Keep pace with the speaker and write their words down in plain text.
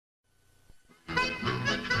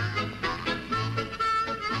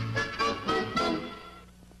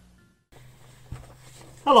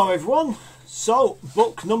Hello everyone. So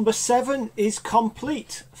book number 7 is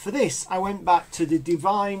complete. For this I went back to The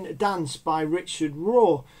Divine Dance by Richard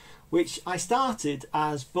Rohr, which I started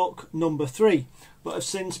as book number 3, but have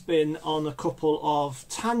since been on a couple of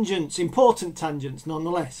tangents, important tangents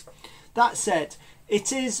nonetheless. That said,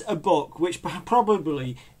 it is a book which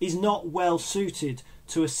probably is not well suited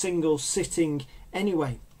to a single sitting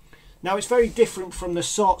anyway. Now it's very different from the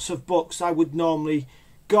sorts of books I would normally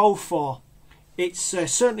go for. It's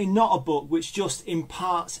certainly not a book which just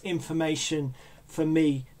imparts information for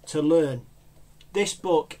me to learn. This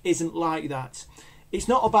book isn't like that. It's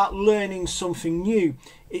not about learning something new.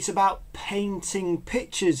 It's about painting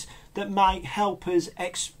pictures that might help us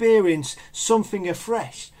experience something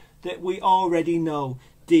afresh that we already know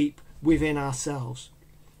deep within ourselves.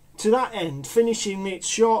 To that end, finishing it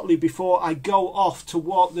shortly before I go off to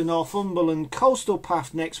walk the Northumberland coastal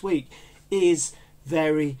path next week is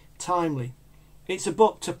very timely. It's a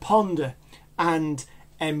book to ponder and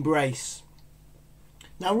embrace.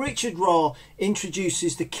 Now, Richard Rohr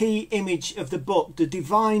introduces the key image of the book, The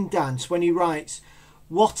Divine Dance, when he writes,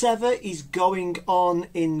 "Whatever is going on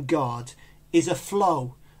in God is a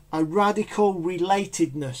flow, a radical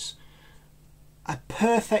relatedness, a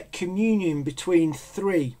perfect communion between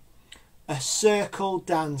three, a circle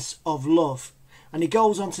dance of love." And he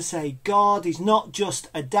goes on to say, God is not just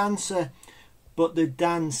a dancer, but the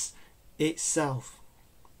dance itself.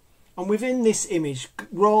 And within this image,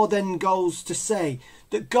 Rohr then goes to say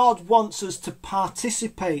that God wants us to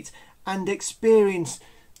participate and experience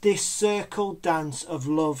this circle dance of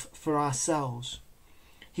love for ourselves.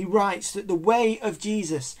 He writes that the way of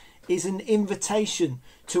Jesus is an invitation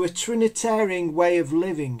to a Trinitarian way of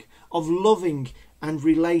living, of loving and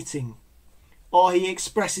relating. Or he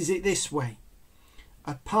expresses it this way: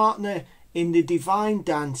 a partner in the divine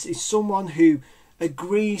dance is someone who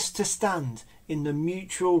agrees to stand in the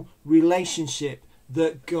mutual relationship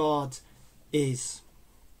that God is.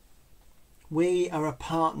 We are a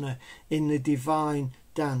partner in the divine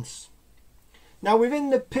dance. Now,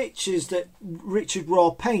 within the pictures that Richard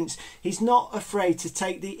Rohr paints, he's not afraid to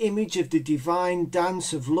take the image of the divine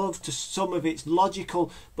dance of love to some of its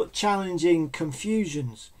logical but challenging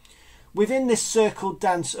confusions. Within this circle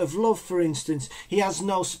dance of love, for instance, he has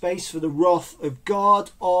no space for the wrath of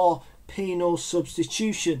God or penal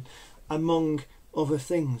substitution, among other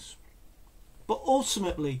things. But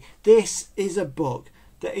ultimately, this is a book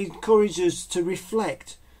that encourages us to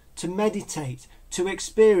reflect, to meditate, to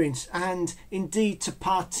experience, and indeed to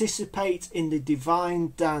participate in the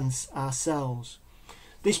divine dance ourselves.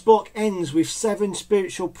 This book ends with 7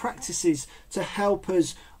 spiritual practices to help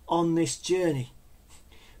us on this journey.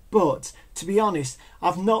 But to be honest,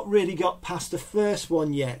 I've not really got past the first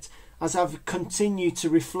one yet, as I've continued to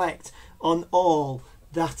reflect on all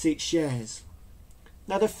that it shares.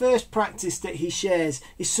 Now, the first practice that he shares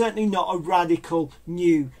is certainly not a radical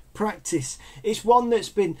new practice. It's one that's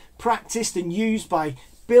been practiced and used by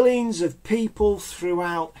billions of people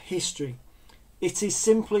throughout history. It is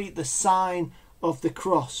simply the sign of the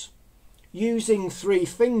cross. Using 3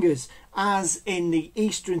 fingers, as in the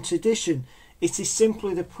Eastern tradition, it is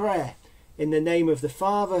simply the prayer in the name of the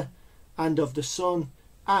Father and of the Son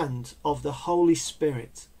and of the Holy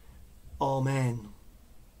Spirit. Amen.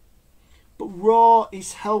 But Rohr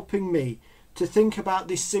is helping me to think about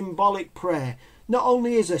this symbolic prayer not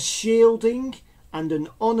only as a shielding and an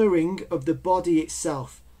honouring of the body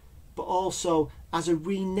itself, but also as a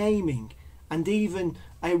renaming and even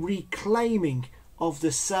a reclaiming of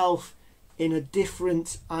the self in a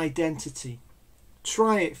different identity.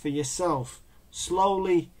 Try it for yourself,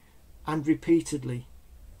 slowly and repeatedly.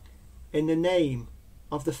 In the name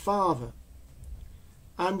of the Father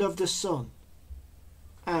and of the Son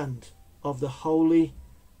and of the Holy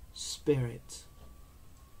Spirit.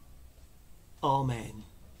 Amen.